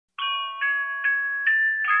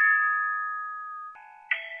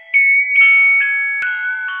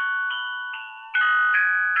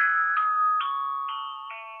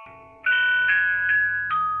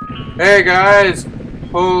Hey guys!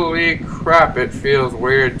 Holy crap, it feels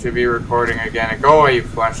weird to be recording again. Go away, you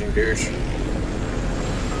flashing douche.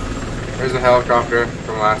 There's a helicopter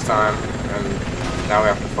from last time, and now we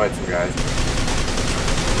have to fight some guys.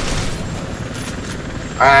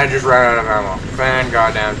 I just ran out of ammo.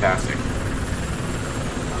 Fan-goddamn-tastic.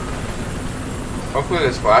 Hopefully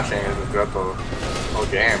this flashing isn't throughout the whole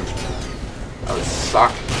game. That would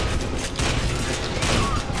suck.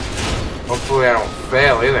 Hopefully I don't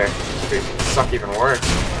fail either. It would suck even worse.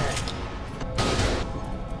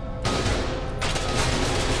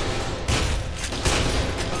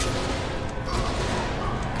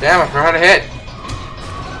 Damn, I forgot how to hit.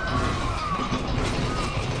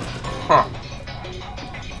 Huh.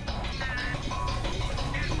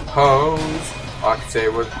 Hose. I could say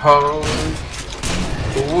it was hose.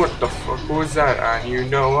 What the fuck was that? And you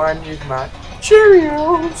know I need my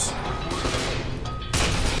Cheerios.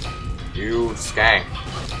 You skank.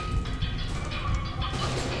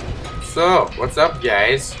 So, what's up,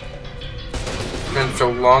 guys? It's been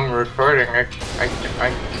so long recording.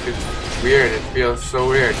 It's weird. It feels so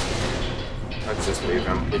weird. Let's just leave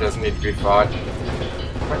him. He doesn't need to be fought.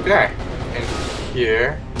 Okay. In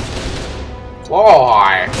here.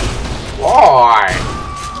 Why? Why?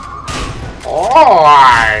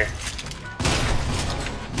 Why?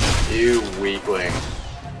 You weakling.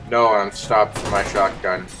 No one stops my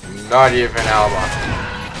shotgun. Not even Alma.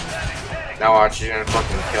 Now watch, she's gonna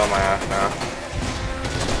fucking kill my ass now.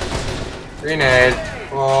 Grenade.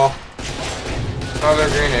 Oh. Another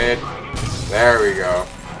grenade. There we go.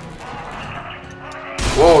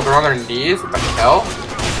 Whoa, they're on their knees? What the hell?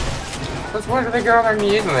 Why do they get on their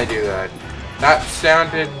knees when they do that? That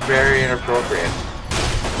sounded very inappropriate.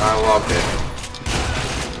 I loved it.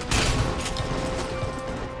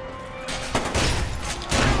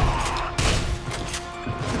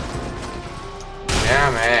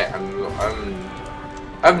 Damn it,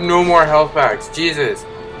 I have no more health packs. Jesus.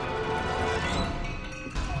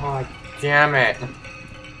 Oh, damn it.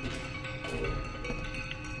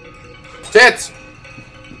 Tits!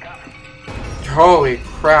 Holy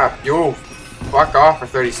crap. You fuck off for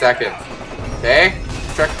 30 seconds. Okay?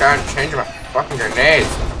 Check down and change my fucking grenades.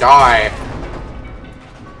 Die.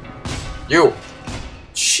 You.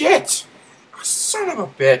 Shit! Son of a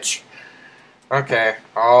bitch. Okay,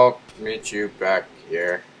 I'll meet you back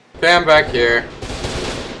here. Okay, I'm back here.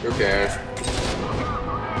 Who cares?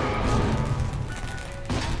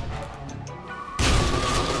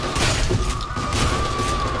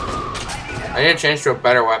 I need to change to a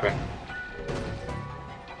better weapon.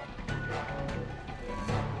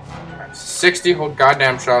 60 whole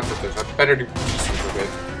goddamn shots with this. I better do decent with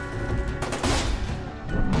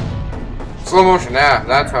it. Slow motion, yeah,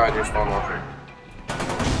 that's how I do slow motion.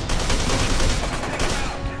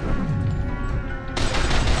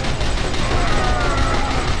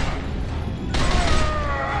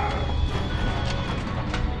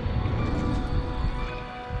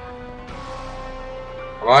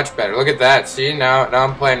 Much better. Look at that. See, now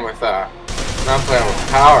I'm playing with power.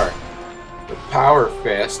 The power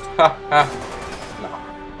fist. Ha ha. No.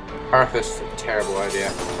 Power fist is a terrible idea.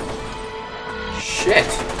 Shit.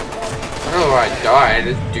 I don't know why I died.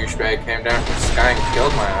 This douchebag came down from the sky and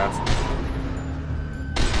killed my ass.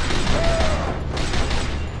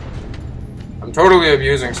 I'm totally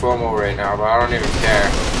abusing slow-mo right now, but I don't even care.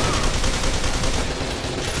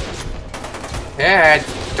 Yeah,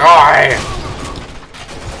 die!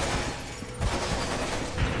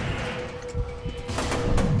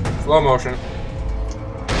 Slow motion.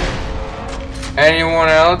 Anyone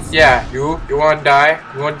else? Yeah, you wanna die?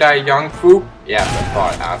 You wanna die young foo? Yeah, I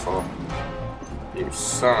thought, asshole. You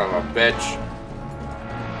son of a bitch.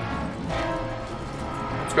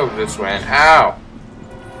 Let's go this way. And ow!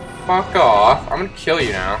 Fuck off. I'm gonna kill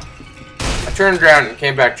you now. I turned around and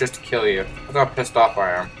came back just to kill you. That's how pissed off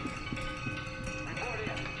I am.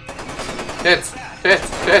 Tits! Tits!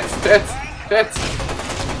 Tits! Tits! Tits!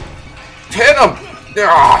 Hit him!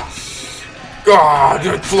 Ah! God,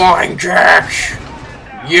 a flying kick!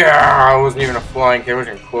 Yeah, it wasn't even a flying kick, it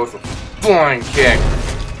wasn't even close to a flying kick.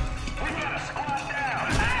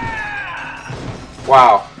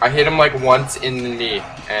 Wow, I hit him like once in the knee,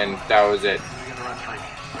 and that was it.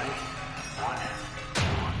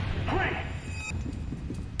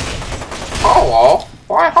 Hello?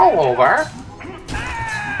 Why, hello there.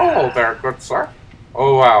 Hello there, good sir.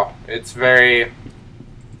 Oh wow, it's very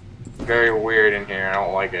weird in here, I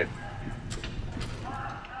don't like it.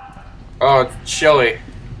 Oh, it's chilly.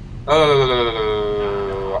 Oh,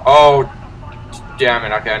 damn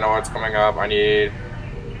it. Okay, I know what's coming up. I need...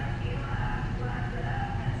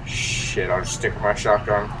 Shit, I'll just stick with my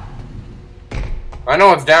shotgun. I know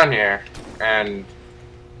what's down here, and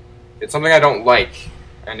it's something I don't like.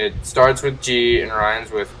 And it starts with G and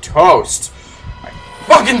rhymes with toast. I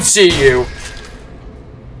fucking see you!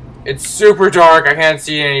 It's super dark, I can't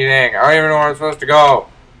see anything. I don't even know where I'm supposed to go.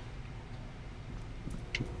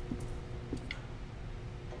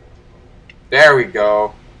 There we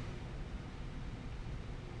go.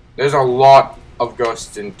 There's a lot of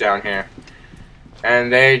ghosts down here.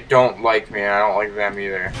 And they don't like me, and I don't like them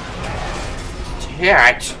either.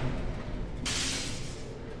 Cat!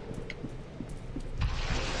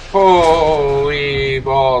 Holy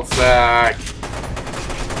ballsack!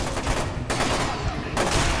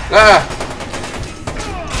 Ah!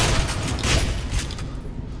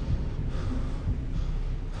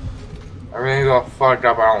 Everything's all fucked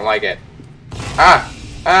up, I don't like it. Ah!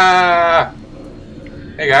 Ah!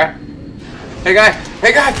 Hey guy. Hey guy!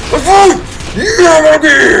 Hey guy! Let's move! Yeah,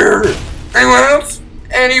 here! Anyone else?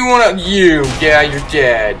 Anyone else? You! Yeah, you're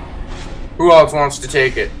dead. Who else wants to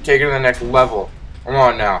take it? Take it to the next level. Come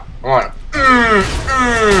on now. Come on.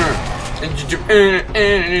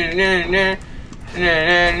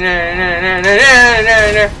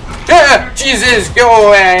 Jesus, go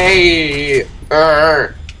away!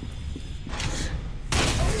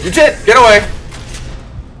 You tit! Get away!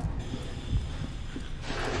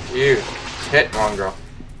 You tit mongrel.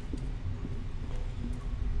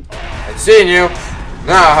 I've seen you!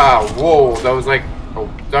 Nah, whoa, that was like, oh,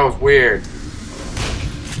 that was weird.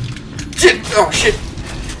 Shit! Oh shit!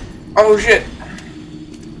 Oh shit!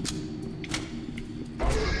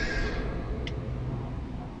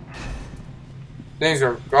 Things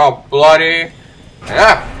are all bloody.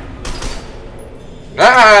 Ah!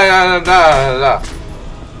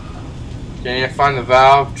 Can you find the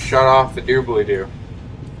valve to shut off the doobly-doo?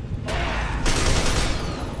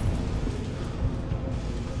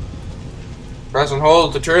 Press and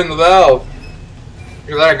hold to turn the valve.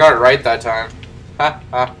 Look at that, I got it right that time. Ha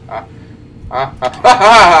ha ha. Ha ha ha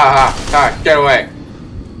ha ha! Get away!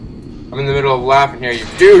 I'm in the middle of laughing here, you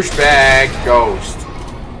douchebag ghost.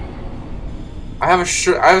 I have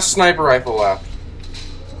a sniper rifle left.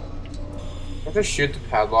 Can I just shoot the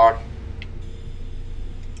padlock?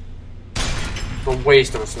 It's a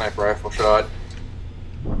waste of a sniper rifle shot.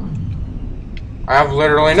 I have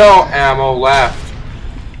literally no ammo left.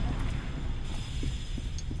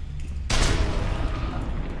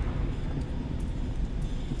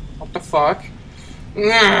 What the fuck?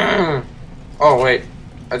 Oh wait,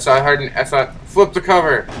 I thought flip the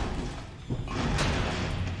cover.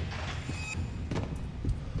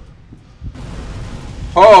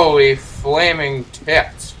 Holy flaming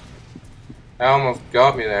tits! That almost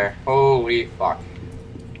got me there. Holy fuck.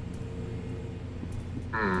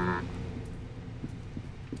 I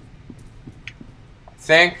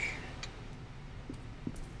think.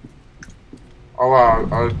 Oh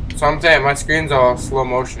wow, sometimes my screen's all slow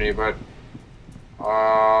motiony, but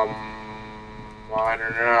I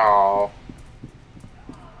don't know.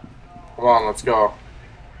 Come on, let's go.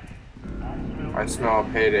 I smell a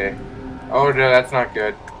payday. Oh no, that's not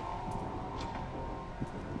good.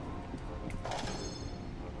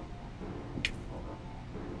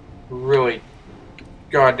 Really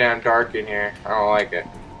goddamn dark in here. I don't like it.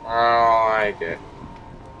 I don't like it.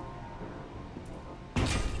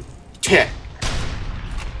 Shit.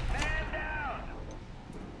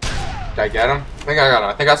 Did I get him? I think I got him.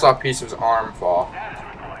 I think I saw a piece of his arm fall.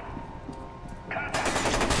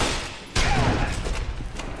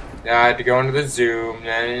 Yeah, I had to go into the zoom.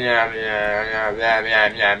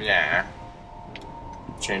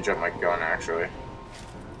 Change up my gun, actually.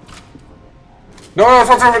 No, don't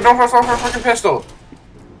press off my fucking pistol!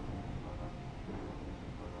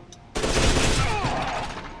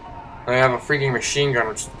 I have a freaking machine gun,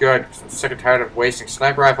 which is good, because I'm sick and tired of wasting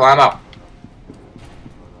sniper rifle ammo.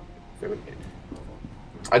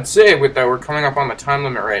 I'd say with that we're coming up on the time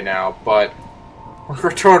limit right now, but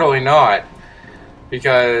we're totally not.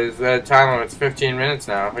 Because the time limit's 15 minutes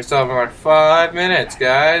now. We still have another 5 minutes,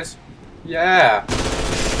 guys. Yeah.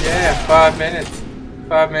 Yeah, 5 minutes.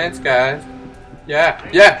 5 minutes, guys. Yeah.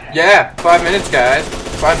 5 minutes, guys.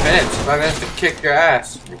 5 minutes. 5 minutes to kick your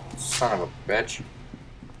ass. You son of a bitch.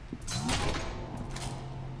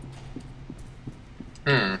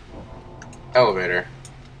 Elevator.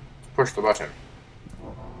 Push the button.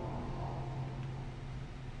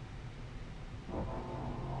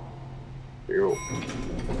 Ew.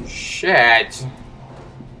 Shit.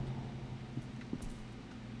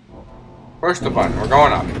 Push the button. We're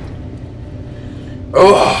going up.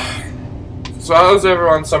 Ugh. So how's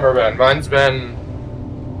everyone's summer been? Mine's been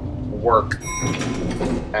work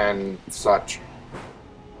and such.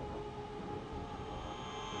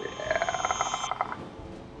 Yeah.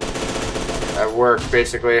 work,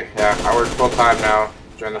 basically. Yeah, I work full-time now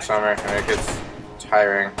during the summer, and it gets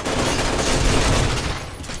tiring.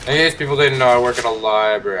 In case people didn't know, I work at a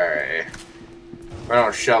library. I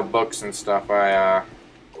don't shelve books and stuff. I,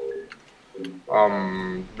 blah,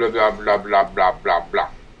 blah, blah, blah, blah, blah, blah.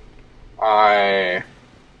 I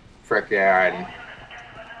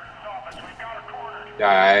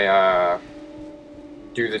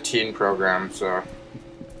do the teen program, so,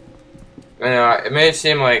 you know, it may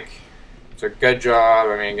seem like it's a good job.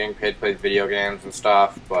 I mean, getting paid to play video games and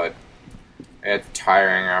stuff, but it's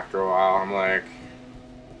tiring after a while. I'm like,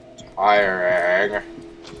 tiring.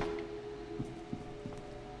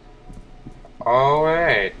 Oh,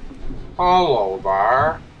 wait. Hello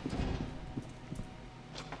there.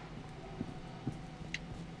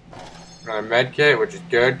 Another med kit, which is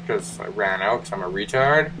good because I ran out because I'm a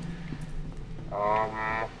retard.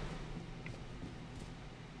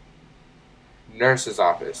 Nurse's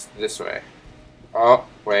office, this way. Oh,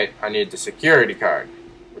 wait, I need the security card,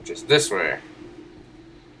 which is this way.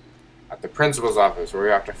 At the principal's office, where we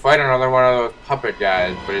have to fight another one of those puppet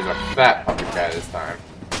guys, but he's a fat puppet guy this time.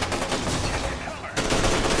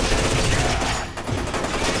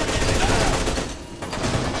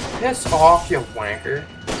 Piss off, you wanker.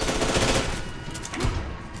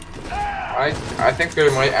 I think there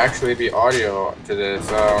might actually be audio to this.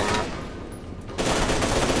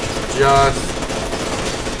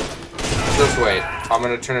 Just wait. I'm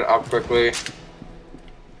gonna turn it up quickly.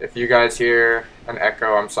 If you guys hear an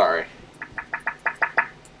echo, I'm sorry.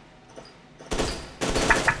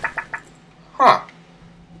 Huh.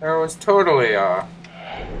 There's totally audio.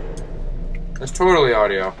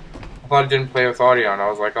 I thought it didn't play with audio, and I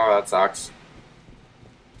was like, oh, that sucks.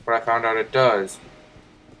 But I found out it does.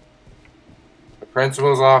 The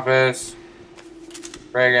principal's office.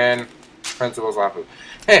 Friggin' principal's office.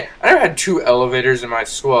 Hey, I never had 2 elevators in my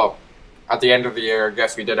school. At the end of the year, I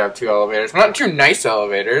guess we did have 2 elevators. Not 2 nice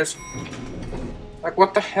elevators. Like,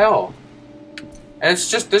 what the hell? And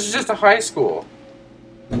this is just a high school.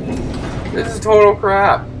 This is total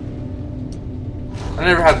crap. I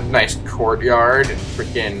never had a nice courtyard and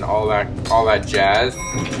freaking all that jazz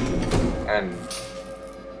and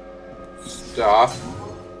stuff.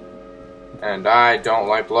 And I don't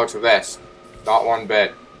like the looks of this. Not one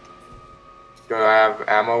bit. Do I have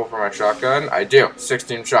ammo for my shotgun? I do.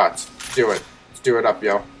 16 shots. Let's do it. Let's do it up,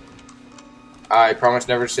 yo. I promise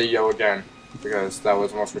never to say yo again, because that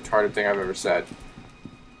was the most retarded thing I've ever said.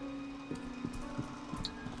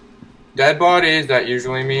 Dead bodies, that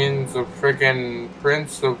usually means the freaking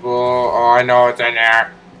principal. Oh, I know it's in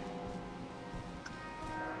there.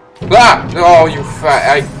 Ah! Oh, you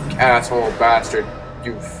fat asshole bastard.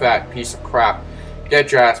 You fat piece of crap.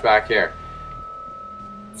 Get your ass back here.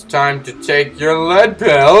 It's time to take your lead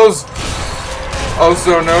pills,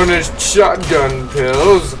 also known as shotgun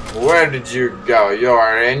pills. Where did you go?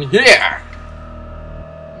 You're in here.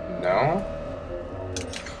 No?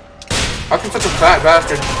 How can such a fat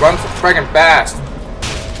bastard run so friggin' fast?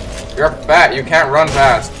 You're fat, you can't run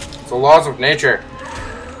fast. It's the laws of nature.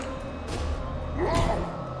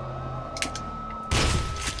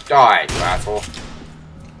 Die, you asshole.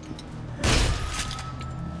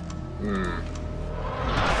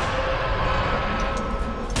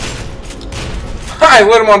 I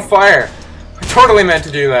lit him on fire. I totally meant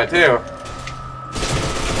to do that too.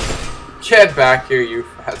 Get back here, you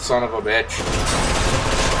fat son of a bitch.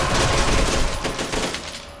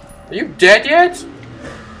 Are you dead yet?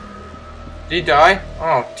 Did he die?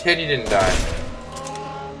 Oh, Teddy didn't die.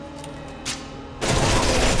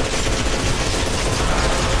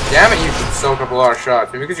 Damn it, you can soak up a lot of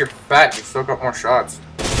shots. Maybe because you're fat, you soak up more shots.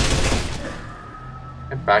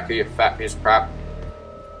 Get back here, you fat piece of crap.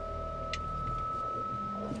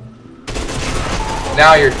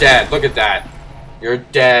 Now you're dead. Look at that. You're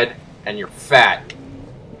dead and you're fat.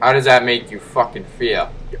 How does that make you fucking feel,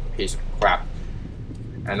 you piece of crap?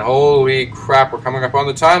 And holy crap, we're coming up on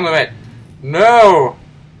the time limit. No!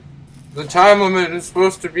 The time limit is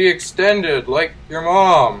supposed to be extended, like your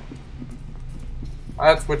mom.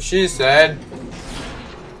 That's what she said.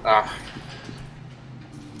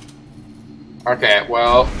 Okay,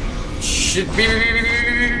 well,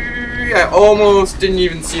 I almost didn't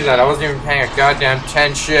even see that. I wasn't even paying a goddamn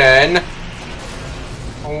attention.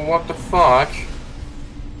 Oh, what the fuck?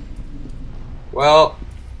 Well,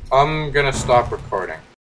 I'm gonna stop recording.